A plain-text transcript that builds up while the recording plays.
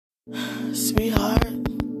Sweetheart,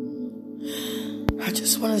 I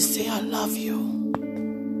just want to say I love you.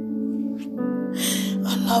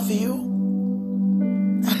 I love you.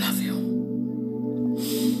 I love you.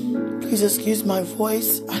 Please excuse my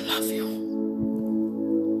voice. I love you.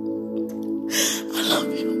 I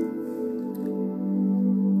love you.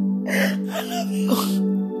 I love you.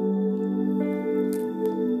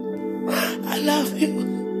 I love you.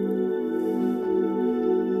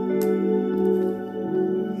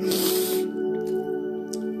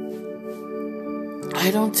 I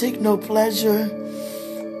don't take no pleasure.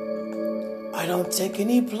 I don't take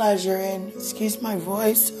any pleasure in, excuse my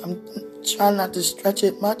voice, I'm trying not to stretch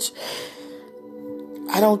it much.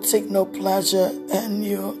 I don't take no pleasure in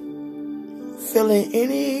you feeling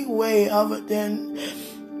any way other than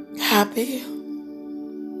happy,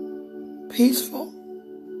 peaceful,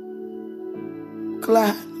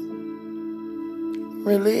 glad,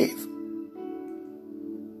 relieved.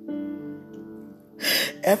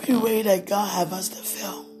 Every way that God have us to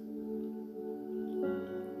feel.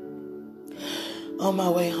 On my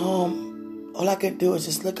way home, all I could do is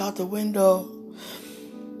just look out the window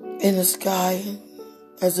in the sky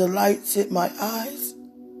as the lights hit my eyes.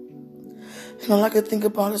 And all I could think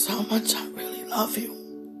about is how much I really love you.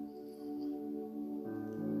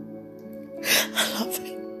 I love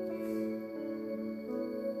you.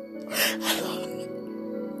 I love you.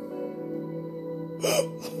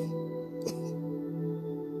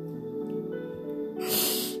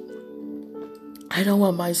 I don't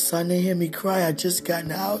want my son to hear me cry. I just got in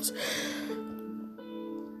the house.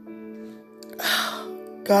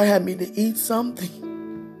 God had me to eat something.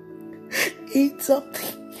 Eat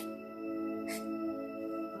something.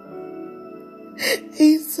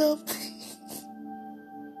 Eat something.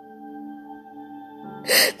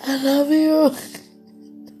 I love you.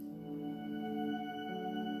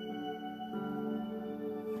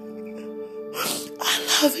 I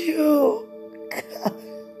love you. God.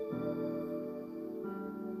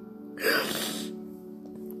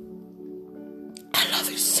 I love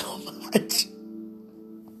you so much.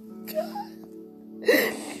 God.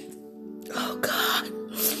 Oh, God.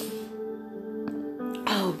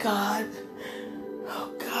 Oh, God.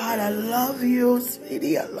 Oh, God, I love you,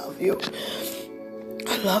 sweetie. I love you.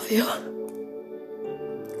 I love you.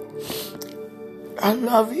 I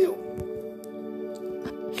love you.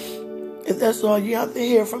 If that's all you have to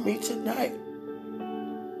hear from me tonight,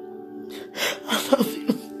 I love you.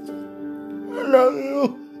 I love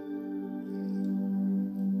you.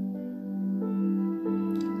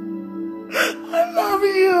 I love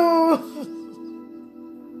you.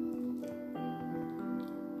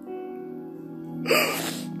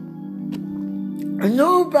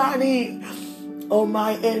 Nobody on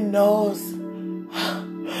my end knows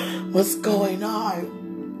what's going on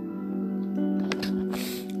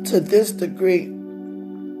to this degree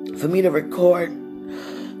for me to record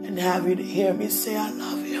and have you to hear me say I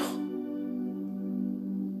love you.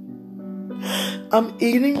 I'm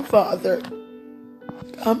eating, Father.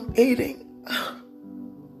 I'm eating.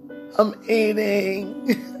 I'm eating.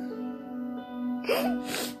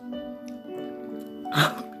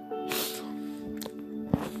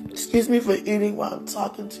 Excuse me for eating while I'm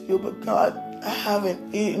talking to you, but God, I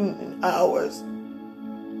haven't eaten in hours.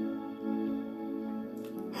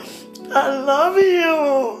 I love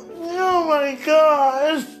you. Oh my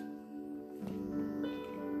God.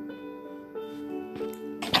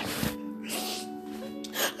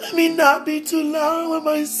 Let me not be too loud with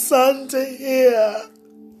my son to hear.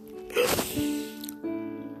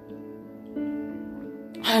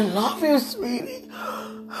 I love you, sweetie.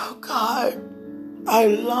 Oh God, I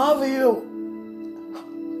love you.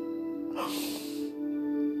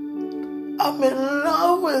 I'm in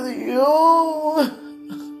love with you.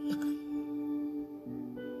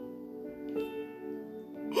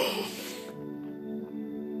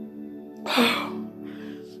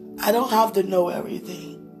 I don't have to know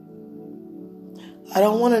everything. I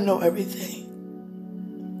don't want to know everything.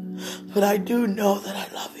 But I do know that I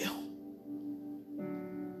love you.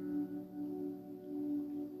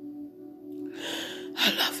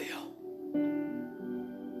 I love you.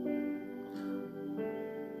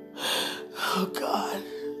 Oh God.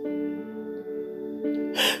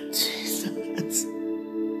 Jesus.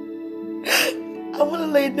 I want to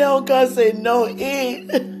lay down. God say no, eat.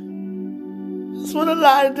 I just want to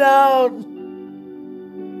lie down.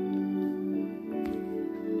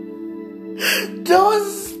 Don't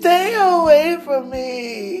stay away from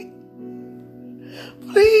me.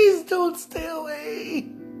 Please don't stay away.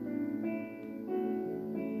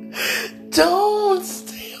 Don't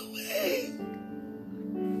stay away.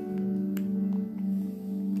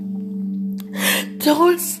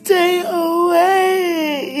 Don't stay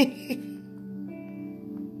away.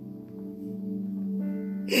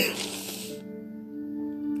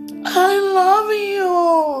 I love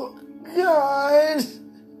you, God.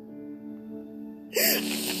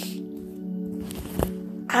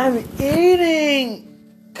 I'm eating,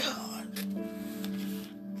 God.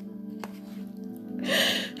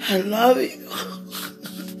 I love you.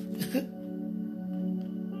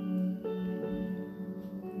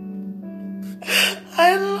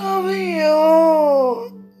 I love you.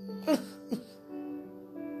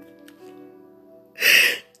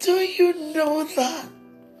 Do you know that?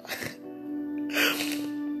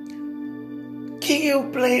 Can you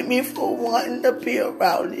blame me for wanting to be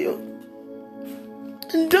around you?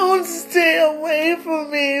 Don't stay away from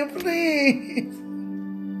me, please.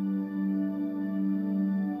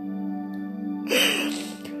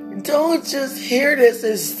 Don't just hear this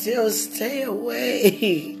and still stay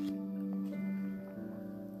away.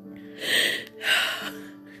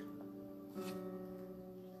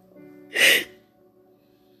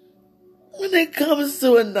 When it comes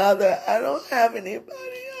to another, I don't have anybody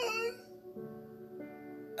else.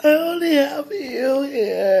 I only have you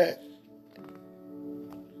here.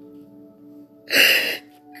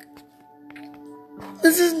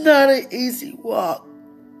 This is not an easy walk.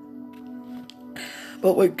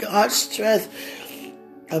 But with God's strength,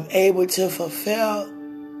 I'm able to fulfill.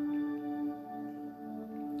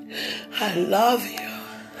 I love you.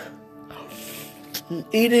 I'm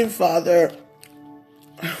eating, Father.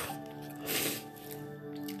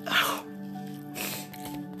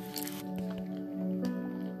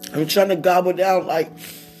 I'm trying to gobble down like,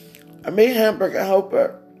 I made hamburger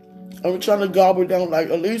helper. I'm trying to gobble down like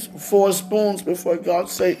at least 4 spoons before God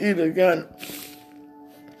say eat again.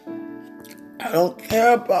 I don't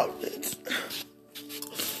care about this.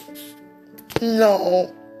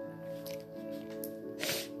 No.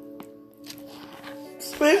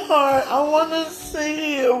 Sweetheart, I want to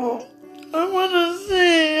see you. I want to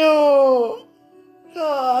see you.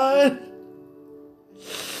 God.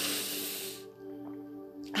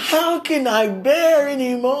 How can I bear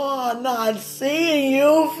anymore not seeing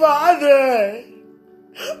you, Father?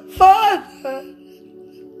 Father.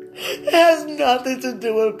 It has nothing to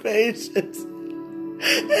do with patience.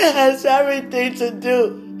 It has everything to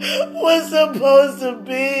do with what's supposed to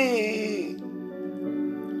be.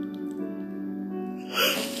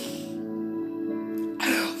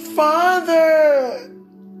 Father,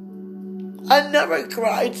 I never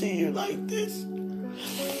cried to you like this.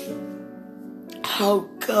 Oh,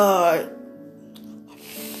 God.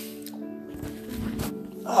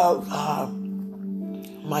 Oh, God.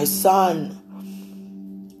 My son,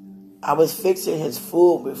 I was fixing his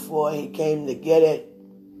food before he came to get it.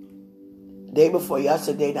 Day before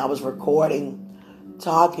yesterday, and I was recording,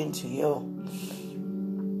 talking to you.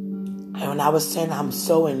 And when I was saying I'm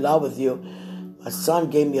so in love with you, my son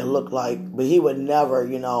gave me a look like, but he would never,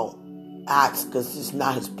 ask, because it's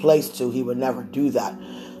not his place to. He would never do that.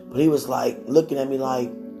 But he was like, looking at me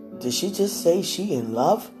like, did she just say she in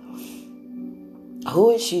love?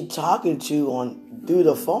 Who is she talking to through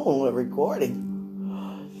the phone with recording?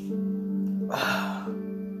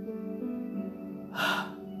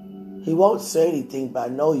 He won't say anything, but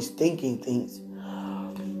I know he's thinking things.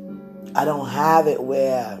 I don't have it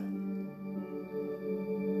where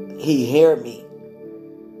he hear me.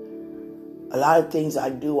 A lot of things I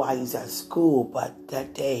do while he's at school, but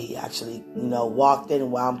that day he actually, walked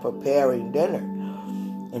in while I'm preparing dinner.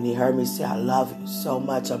 And he heard me say, I love you so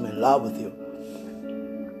much, I'm in love with you.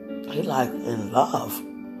 He like, in love?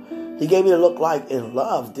 He gave me a look like, in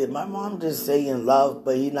love? Did my mom just say in love,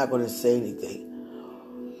 but he's not going to say anything?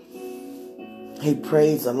 He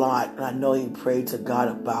prays a lot, and I know he prayed to God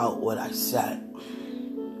about what I said.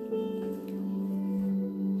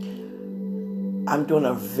 I'm doing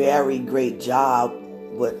a very great job,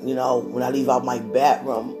 but, when I leave out my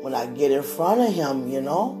bedroom, when I get in front of him,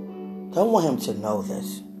 don't want him to know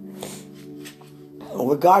this.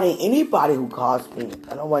 Regarding anybody who calls me,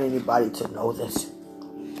 I don't want anybody to know this.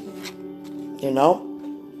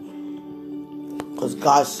 Because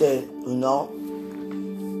God said,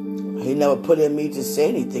 He never put in me to say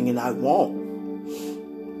anything, and I won't.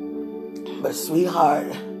 But sweetheart,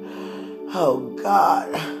 oh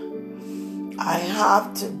God, I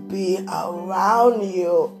have to be around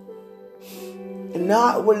you.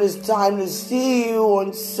 Not when it's time to see you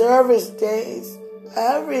on service days.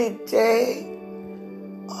 Every day,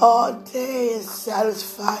 all day, it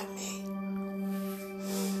satisfies me.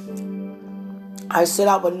 I said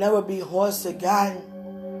I would never be hoarse again.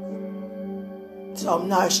 So I'm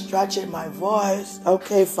not stretching my voice.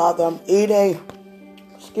 Okay, Father, I'm eating.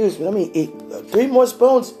 Excuse me, let me eat 3 more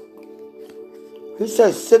spoons. He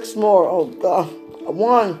said 6 more. Oh, God.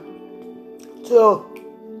 1, 2.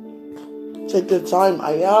 Take the time.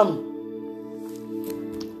 I am.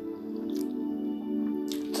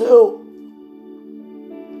 2.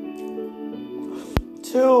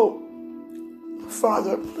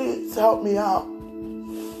 Father, please help me out.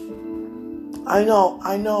 I know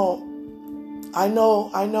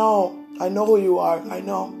who you are. I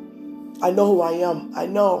know who I am. I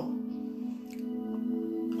know.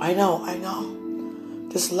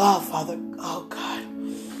 This love, Father. Oh, God.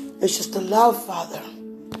 It's just the love, Father.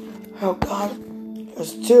 Oh, God.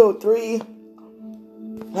 There's 2, 3.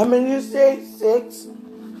 How many you say? 6.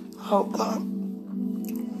 Oh, God.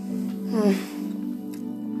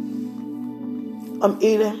 I'm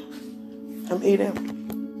eating.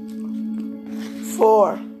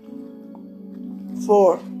 4.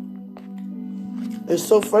 It's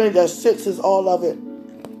so funny that 6 is all of it.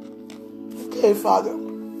 Okay, Father.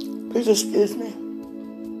 Please excuse me.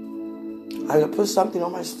 I gotta put something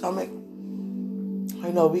on my stomach.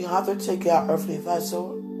 I know we have to take care of our earthly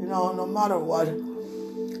vessel. No matter what.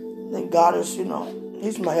 Then God is,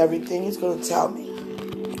 He's my everything. He's gonna tell me.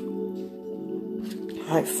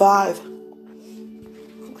 All right, 5.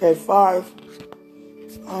 Okay, 5.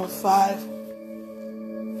 On 5.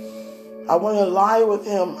 I want to lie with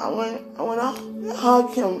him. I want to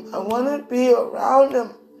hug him. I want to be around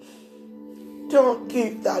him. Don't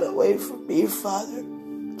keep that away from me, Father.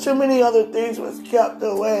 Too many other things was kept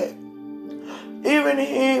away. Even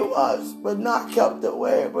he was, but not kept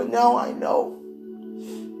away. But now I know.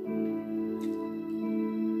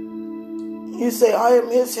 You say, I am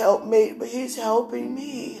his helpmate, but he's helping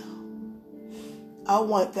me. I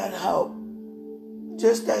want that help.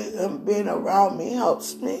 Just that him being around me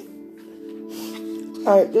helps me.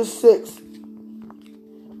 All right, just 6.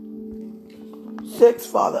 6,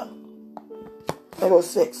 Father. That was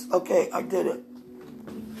 6. Okay, I did it.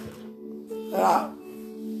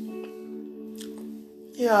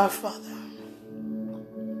 Yeah, Father.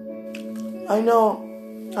 I know.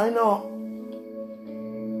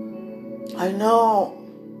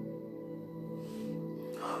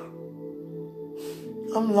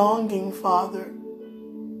 I'm longing, Father.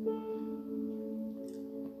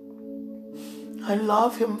 I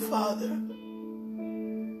love him, Father.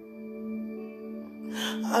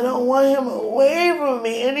 I don't want him away from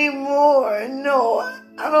me anymore. No,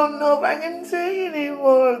 I don't know if I can say any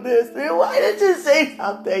more of this. Why did you say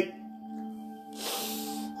something?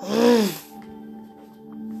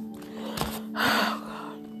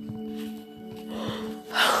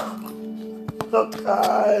 Oh,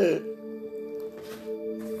 God.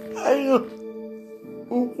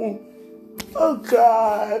 Oh,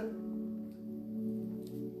 God.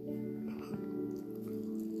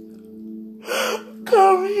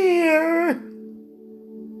 Come here.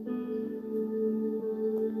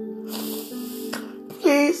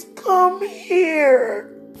 Please come here.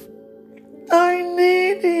 I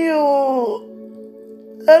need you.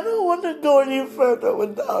 I don't want to go any further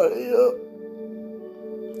without you.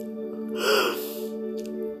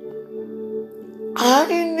 I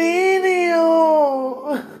need you.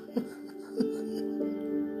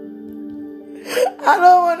 I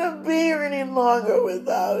don't want to be here any longer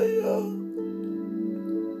without you.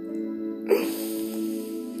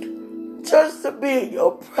 Just to be in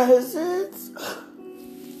your presence.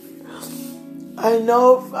 I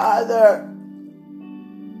know, Father.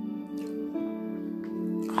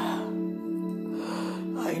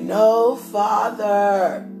 I know,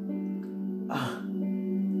 Father.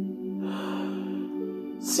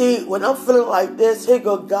 See, when I'm feeling like this, here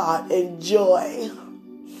go God, enjoy.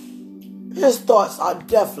 His thoughts are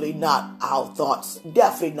definitely not our thoughts.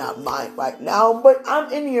 Definitely not mine right now. But I'm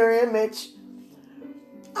in your image.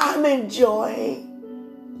 I'm enjoying.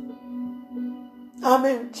 I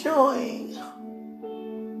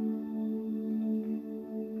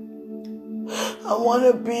want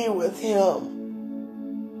to be with him.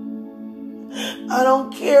 I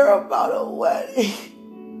don't care about a wedding.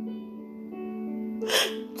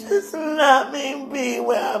 Just let me be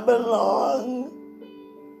where I belong.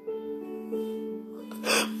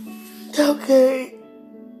 Okay.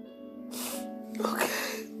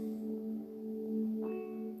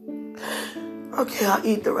 Okay, I'll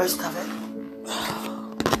eat the rest of it.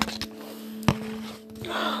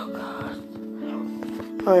 Oh, God.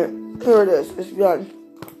 Alright, here it is. It's done.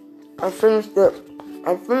 I finished it.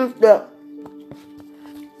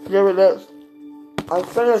 There it is. I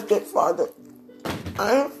finished it, Father.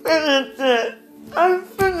 I finished it.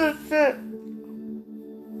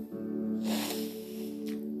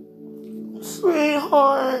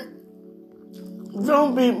 Sweetheart.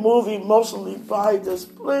 Don't be moved emotionally by this,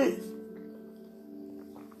 please.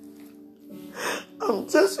 I'm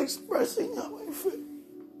just expressing how I feel.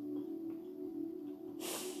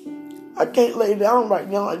 I can't lay down right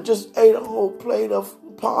now. I just ate a whole plate of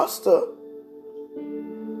pasta.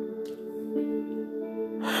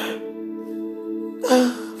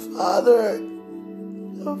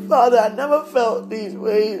 Father, I never felt these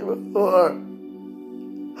ways before.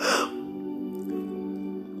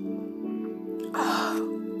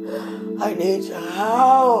 I need your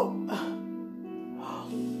help.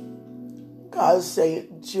 God's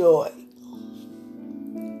saying joy.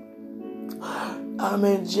 I'm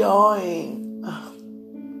enjoying.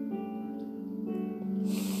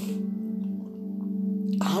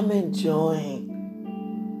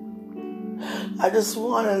 I just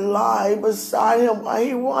want to lie beside him while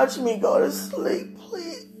he watches me go to sleep,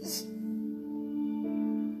 please.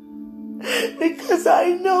 Because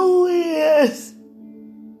I know who he is.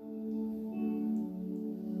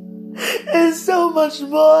 It's so much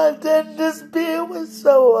more than just being with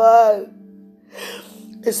someone.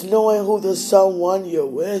 It's knowing who the someone you're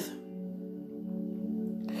with.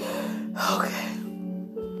 Okay.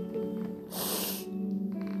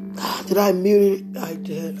 Did I mute it? I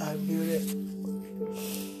did. I muted.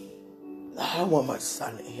 I don't want my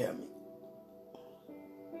son to hear me.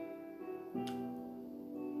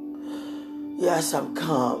 Yes, I'm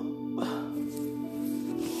calm.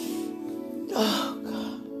 Oh,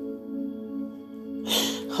 God.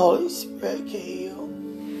 Holy Spirit, can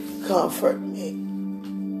you comfort me?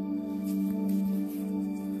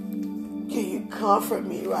 Can you comfort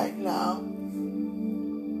me right now?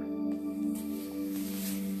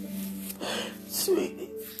 Sweetie,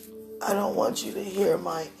 I don't want you to hear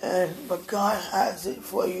my end, but God has it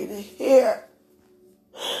for you to hear.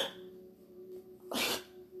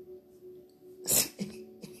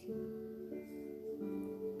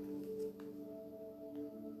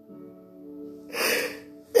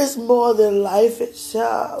 It's more than life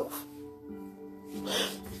itself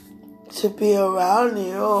to be around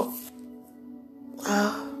you.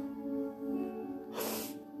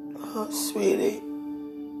 Oh, sweetie.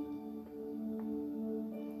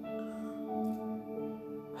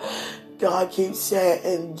 God keeps saying,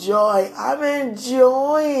 enjoy. I'm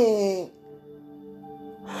enjoying.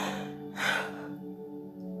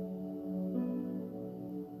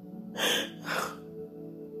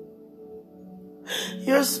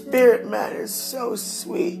 Your spirit man is so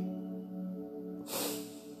sweet.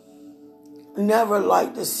 Never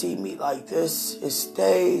like to see me like this. It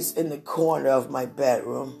stays in the corner of my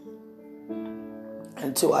bedroom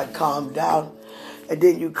until I calm down. And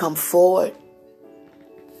then you come forward.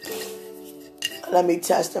 Let me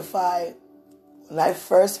testify. When I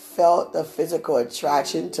first felt the physical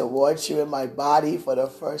attraction towards you in my body for the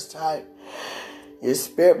first time, your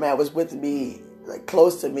spirit man was with me, like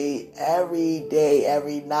close to me every day,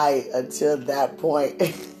 every night until that point.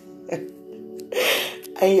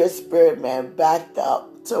 And your spirit man backed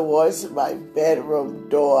up towards my bedroom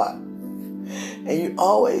door. And you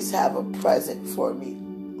always have a present for me.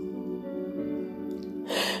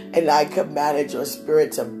 And I commanded your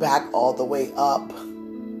spirit to back all the way up.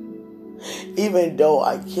 Even though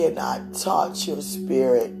I cannot touch your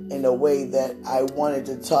spirit in a way that I wanted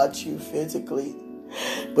to touch you physically.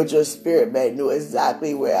 But your spirit man knew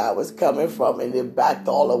exactly where I was coming from and it backed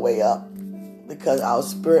all the way up. Because our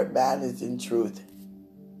spirit man is in truth.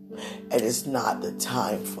 And it's not the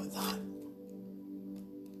time for that.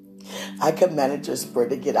 I commanded your spirit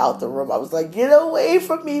to get out the room. I was like, get away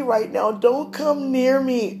from me right now. Don't come near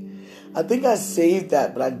me. I think I saved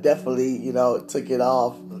that, but I definitely, took it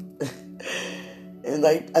off. And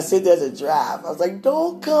I said there's a draft. I was like,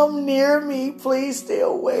 don't come near me. Please stay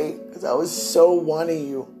away. Because I was so wanting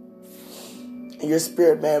you. And your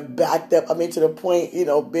spirit man backed up. To the point,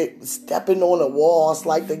 stepping on the walls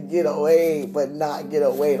like to get away, but not get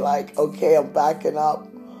away. Like, okay, I'm backing up.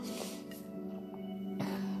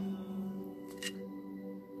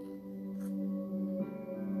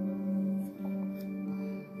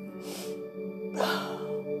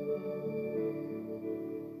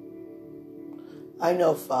 I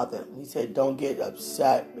know, Father. He said, don't get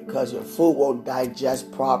upset because your food won't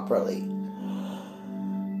digest properly.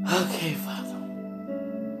 Okay, Father.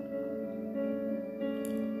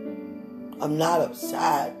 I'm not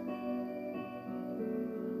upset,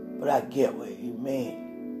 but I get what you mean.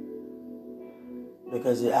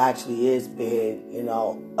 Because it actually is being,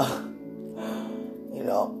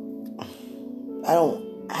 I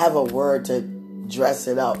don't have a word to dress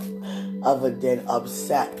it up other than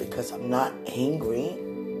upset because I'm not angry.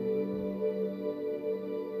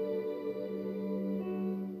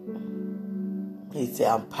 They say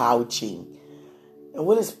I'm pouching. And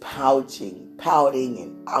what is pouching? Pouting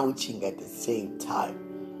and ouching at the same time.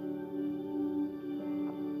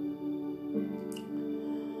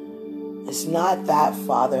 It's not that,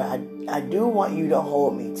 Father. I do want you to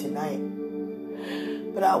hold me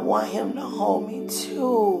tonight. But I want him to hold me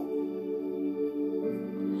too.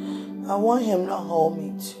 I want him to hold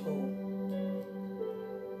me too.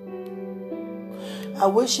 I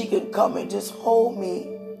wish he could come and just hold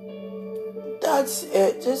me. That's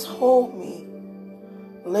it. Just hold me.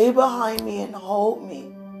 Lay behind me and hold me.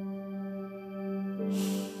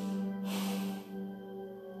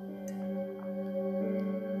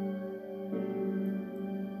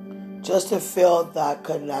 Just to feel that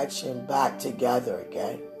connection back together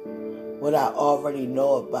again. What I already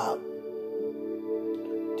know about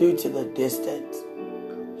due to the distance.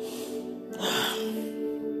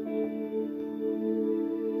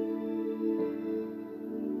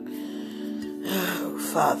 Oh,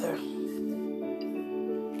 Father.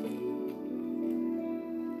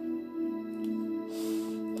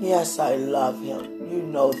 Yes, I love him. You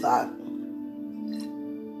know that.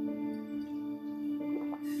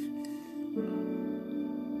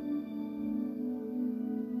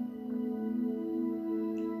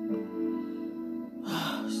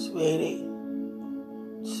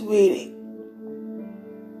 Sweetie,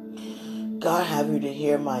 God have you to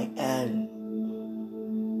hear my end.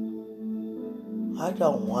 I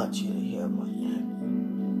don't want you to hear my end.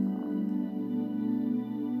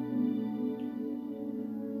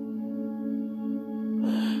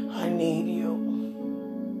 I need you.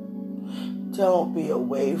 Don't be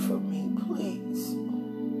away from me, please.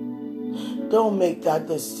 Don't make that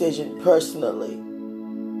decision personally.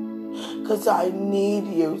 Because I need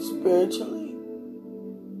you spiritually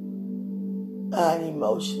and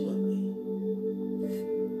emotionally.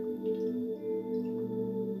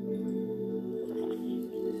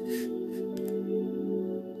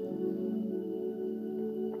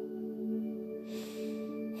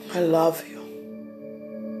 I love you.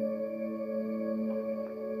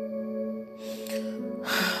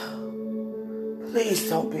 Please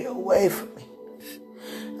don't be away from me.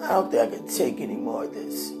 I don't think I can take any more of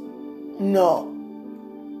this. No.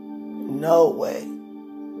 No way.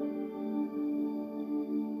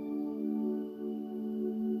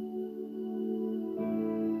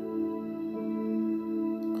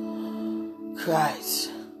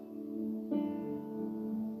 Christ.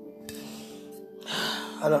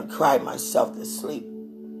 I done cried myself to sleep.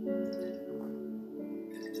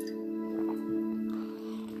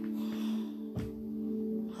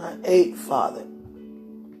 I ate, Father.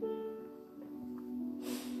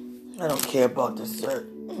 I don't care about dessert.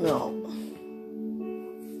 No.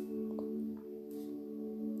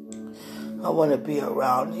 I want to be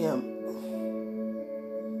around him.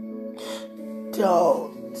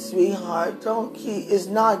 Don't, sweetheart, don't keep, it's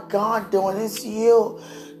not God doing it, it's you.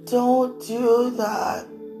 Don't do that.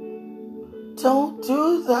 Don't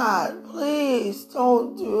do that. Please,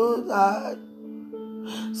 don't do that.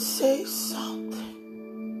 Say something.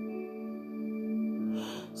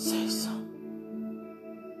 Say something.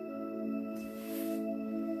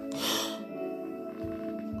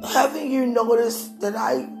 Haven't you noticed that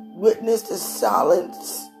I witnessed the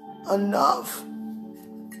silence enough?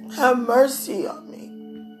 Have mercy on me.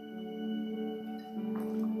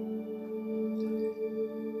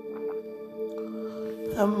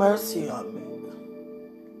 Have mercy on me.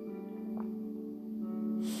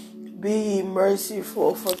 Be ye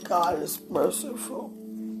merciful, for God is merciful.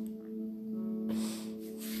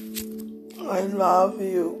 I love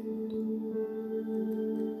you.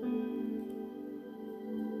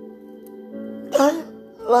 I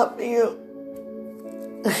love you.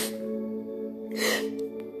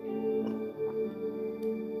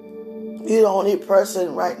 You're the only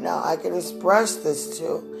person right now I can express this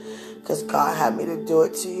to, because God had me to do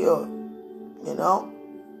it to you. You know?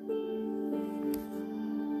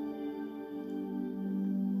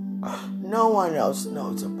 No one else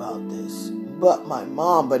knows about this but my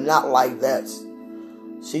mom, but not like this.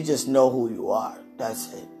 She just know who you are.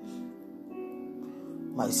 That's it.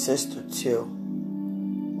 My sister too.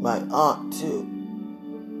 My aunt too.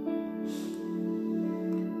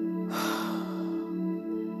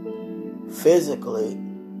 Physically.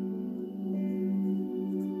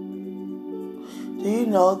 Do you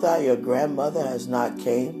know that your grandmother has not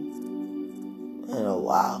came in a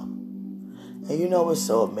while? And you know what's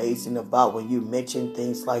so amazing about when you mention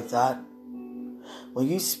things like that? When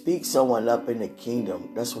you speak someone up in the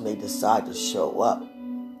kingdom, that's when they decide to show up.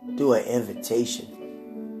 Do an invitation.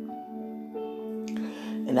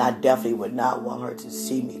 And I definitely would not want her to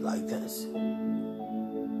see me like this.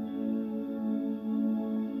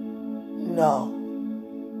 know,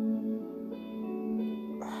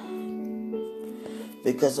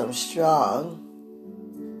 because I'm strong,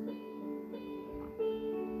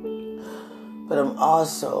 but I'm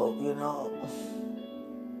also,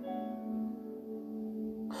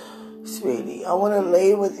 sweetie, I want to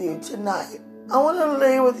lay with you tonight.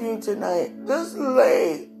 Just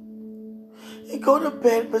lay and go to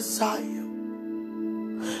bed beside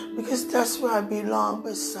you, because that's where I belong,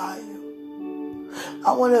 beside you.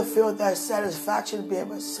 I want to feel that satisfaction being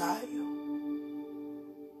beside you.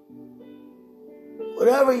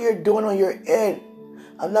 Whatever you're doing on your end,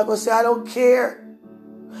 I'm not going to say I don't care,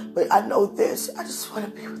 but I know this. I just want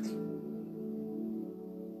to be with you.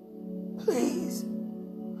 Please.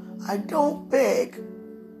 I don't beg,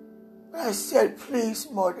 but I said please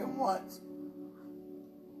more than once.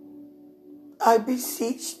 I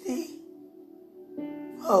beseech thee.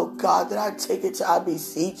 Oh God, did I take it to I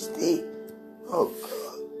beseech thee? Oh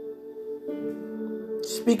God.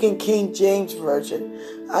 Speaking King James Version,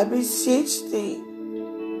 I beseech thee.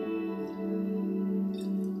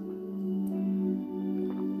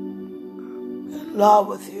 In love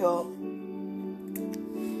with you.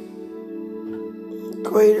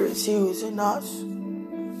 Greater is he who's in us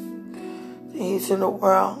than he's in the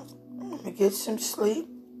world. Let me get some sleep.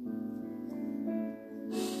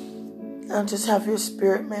 I'll just have your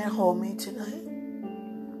spirit man hold me tonight.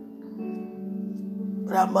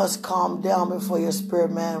 But I must calm down before your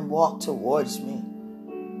spirit man walk towards me.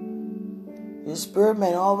 Your spirit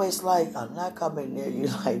man always like, I'm not coming near you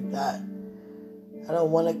like that. I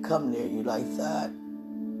don't want to come near you like that.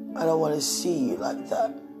 I don't want to see you like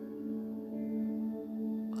that.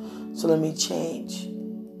 So let me change.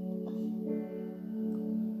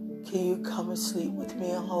 Can you come and sleep with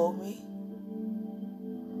me and hold me?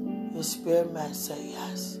 Your spirit man said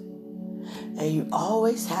yes. And you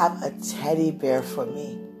always have a teddy bear for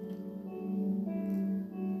me.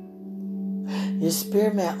 Your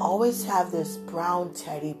spirit man always have this brown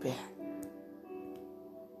teddy bear.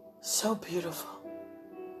 So beautiful.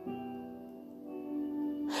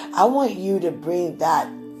 I want you to bring that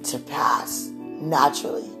to pass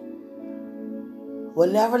naturally.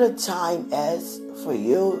 Whenever the time is for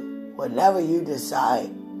you, whenever you decide,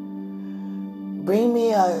 bring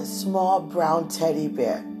me a small brown teddy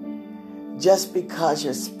bear, just because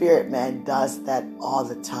your spirit man does that all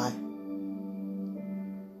the time.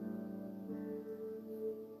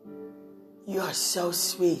 You are so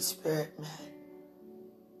sweet, spirit man.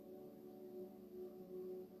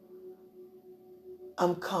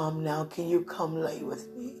 I'm calm now. Can you come lay with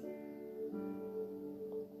me?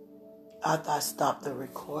 After I stop the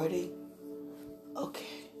recording. Okay.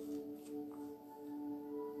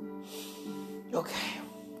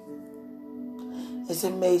 It's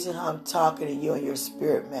amazing how I'm talking to you and your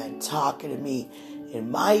spirit man talking to me in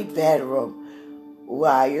my bedroom,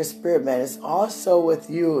 while your spirit man is also with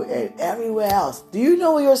you and everywhere else. Do you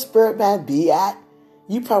know where your spirit man be at?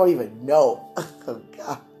 You probably even know. Oh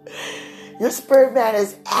God. Your spirit man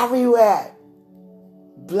is everywhere,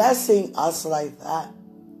 blessing us like that.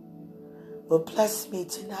 But bless me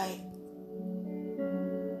tonight.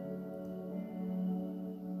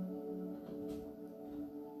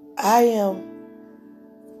 I am,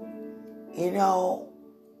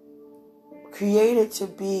 created to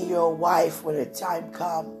be your wife when the time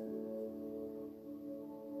comes.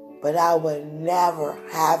 But I would never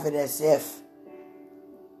have it as if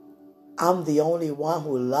I'm the only one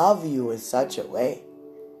who loves you in such a way.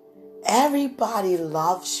 Everybody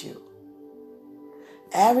loves you.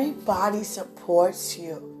 Everybody supports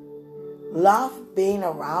you. Love being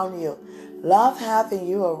around you. Love having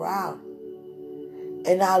you around.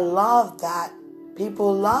 And I love that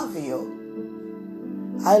people love you.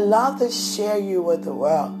 I love to share you with the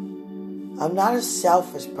world. I'm not a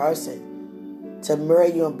selfish person to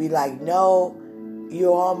marry you and be like, no,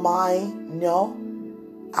 you're all mine. No.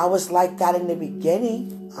 I was like that in the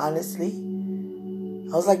beginning, honestly.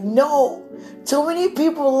 I was like, no, too many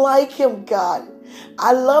people like him, God.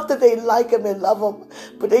 I love that they like him and love him,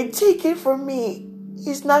 but they take it from me.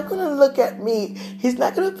 He's not going to look at me. He's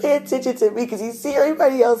not going to pay attention to me because he sees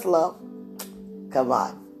everybody else love. Come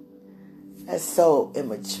on. That's so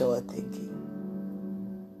immature thinking.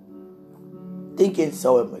 Thinking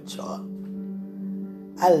so immature.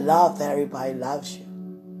 I love that everybody loves you.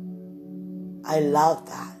 I love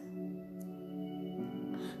that.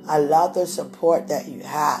 I love the support that you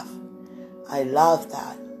have. I love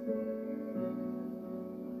that.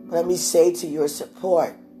 But let me say to your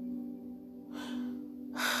support,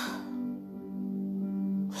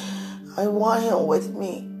 I want him with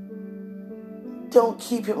me. Don't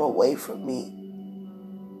keep him away from me.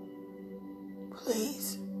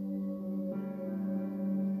 Please.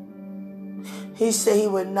 He said he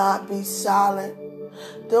would not be silent.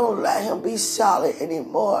 Don't let him be silent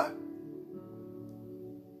anymore.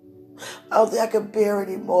 I don't think I can bear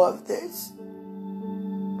any more of this.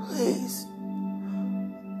 Please,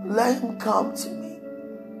 let him come to me.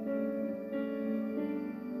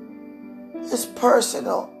 It's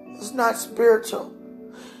personal. It's not spiritual.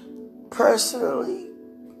 Personally,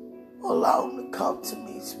 allow him to come to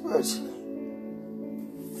me spiritually.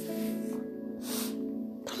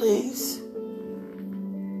 Please.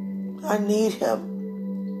 I need him.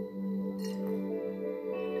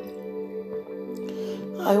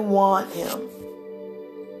 I want him.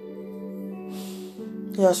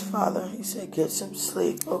 Yes, Father. He said, get some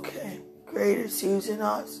sleep. Okay. Greater is He in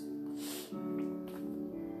us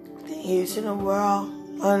than He's in the world.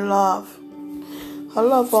 I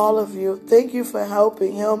love all of you. Thank you for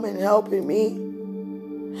helping him and helping me.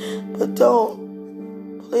 But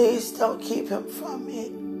please don't keep him from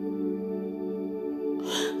me.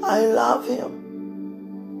 I love him.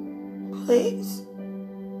 Please,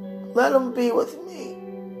 let him be with me.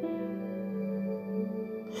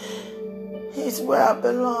 He's where I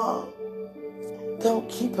belong. Don't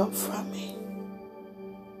keep him from me.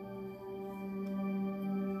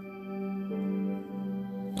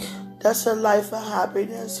 That's a life of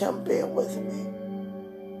happiness, him being with me.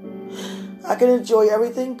 I can enjoy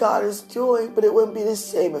everything God is doing, but it wouldn't be the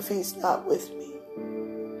same if he's not with me.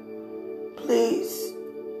 Please,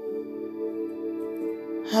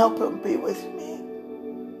 help him be with me.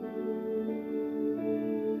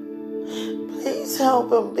 Please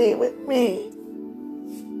help him be with me.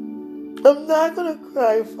 I'm not going to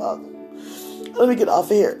cry, Father. Let me get off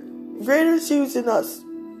of here. Greater is He in us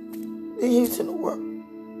than He's in the world.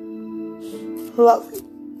 Love you.